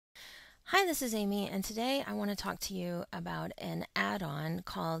Hi, this is Amy, and today I want to talk to you about an add-on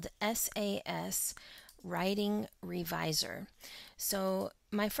called SAS Writing Reviser. So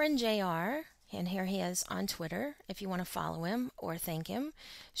my friend JR, and here he is on Twitter, if you want to follow him or thank him,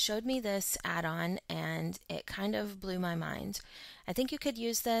 showed me this add-on and it kind of blew my mind. I think you could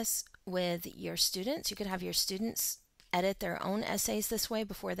use this with your students. You could have your students edit their own essays this way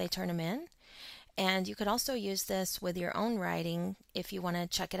before they turn them in. And you could also use this with your own writing if you want to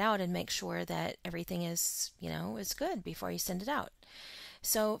check it out and make sure that everything is good before you send it out.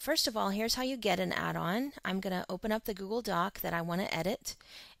 So first of all, here's how you get an add-on. I'm going to open up the Google Doc that I want to edit,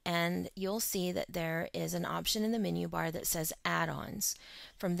 and you'll see that there is an option in the menu bar that says add-ons.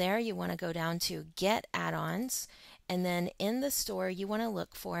 From there, you want to go down to Get Add-ons, and then in the store, you want to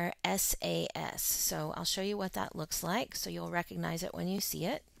look for SAS. So I'll show you what that looks like so you'll recognize it when you see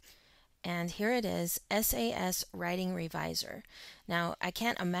it. And here it is, SAS Writing Reviser. Now, I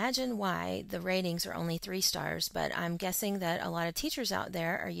can't imagine why the ratings are only 3 stars, but I'm guessing that a lot of teachers out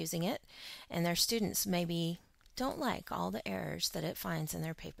there are using it, and their students maybe don't like all the errors that it finds in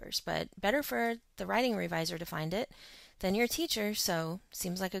their papers. But better for the Writing Reviser to find it than your teacher, so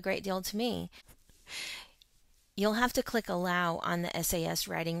seems like a great deal to me. You'll have to click Allow on the SAS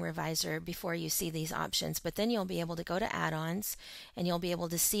Writing Reviser before you see these options, but then you'll be able to go to Add-ons and you'll be able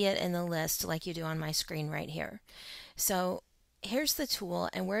to see it in the list like you do on my screen right here. So here's the tool,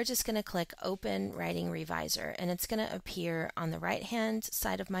 and we're just going to click Open Writing Reviser, and it's going to appear on the right-hand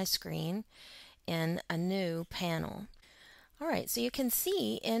side of my screen in a new panel. Alright, so you can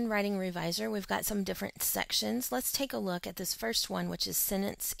see in Writing Reviser we've got some different sections. Let's take a look at this first one, which is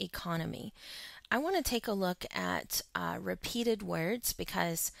Sentence Economy. I want to take a look at repeated words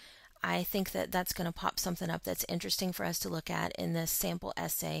because I think that that's going to pop something up that's interesting for us to look at in this sample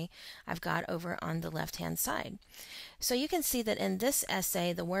essay I've got over on the left-hand side. So you can see that in this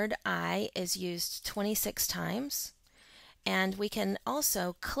essay the word I is used 26 times, and we can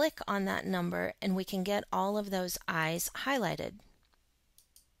also click on that number and we can get all of those I's highlighted.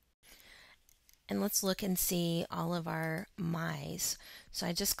 And let's look and see all of our my's. So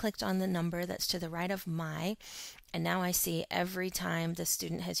I just clicked on the number that's to the right of my, and now I see every time the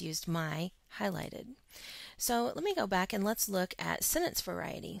student has used my highlighted. So let me go back and let's look at sentence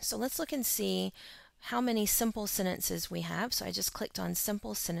variety. So let's look and see how many simple sentences we have. So I just clicked on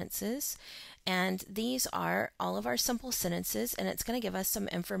simple sentences, and these are all of our simple sentences, and it's going to give us some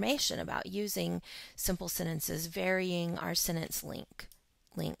information about using simple sentences, varying our sentence length.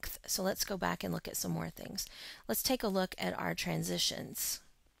 So let's go back and look at some more things. Let's take a look at our transitions.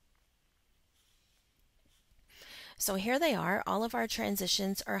 So here they are. All of our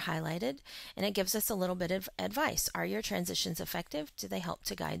transitions are highlighted, and it gives us a little bit of advice. Are your transitions effective? Do they help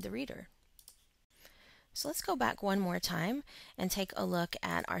to guide the reader? So let's go back one more time and take a look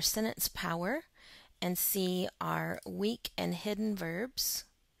at our sentence power and see our weak and hidden verbs.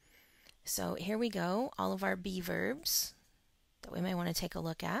 So here we go, all of our be verbs that we may want to take a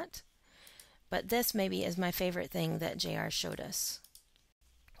look at. But this maybe is my favorite thing that JR showed us.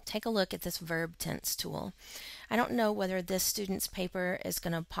 Take a look at this verb tense tool. I don't know whether this student's paper is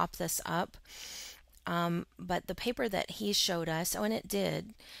going to pop this up, but the paper that he showed us, and it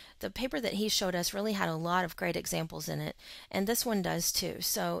did, the paper that he showed us really had a lot of great examples in it, and this one does too.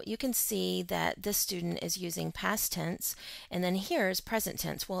 So you can see that this student is using past tense, and then here is present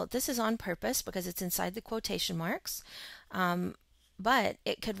tense. Well, this is on purpose because it's inside the quotation marks, but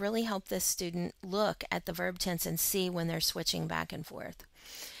it could really help this student look at the verb tense and see when they're switching back and forth.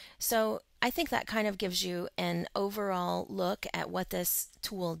 So I think that kind of gives you an overall look at what this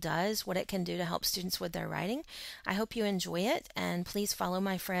tool does, what it can do to help students with their writing. I hope you enjoy it, and please follow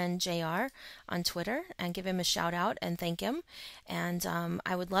my friend JR on Twitter and give him a shout out and thank him. And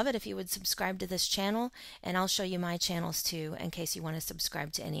I would love it if you would subscribe to this channel, and I'll show you my channels too in case you want to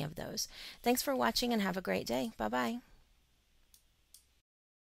subscribe to any of those. Thanks for watching and have a great day. Bye-bye.